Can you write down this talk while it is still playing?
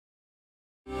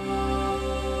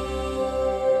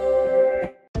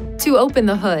To open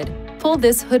the hood, pull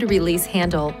this hood release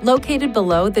handle located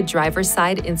below the driver's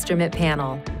side instrument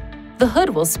panel. The hood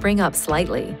will spring up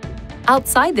slightly.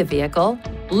 Outside the vehicle,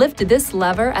 lift this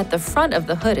lever at the front of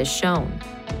the hood as shown.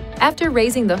 After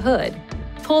raising the hood,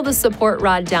 pull the support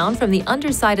rod down from the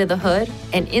underside of the hood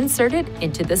and insert it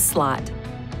into this slot.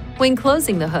 When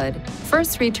closing the hood,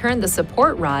 first return the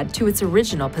support rod to its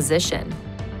original position.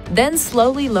 Then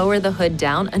slowly lower the hood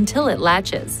down until it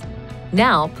latches.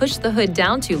 Now push the hood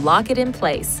down to lock it in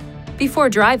place. Before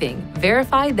driving,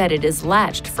 verify that it is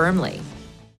latched firmly.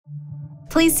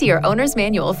 Please see your owner's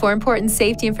manual for important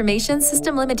safety information,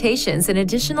 system limitations, and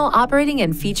additional operating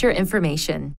and feature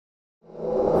information.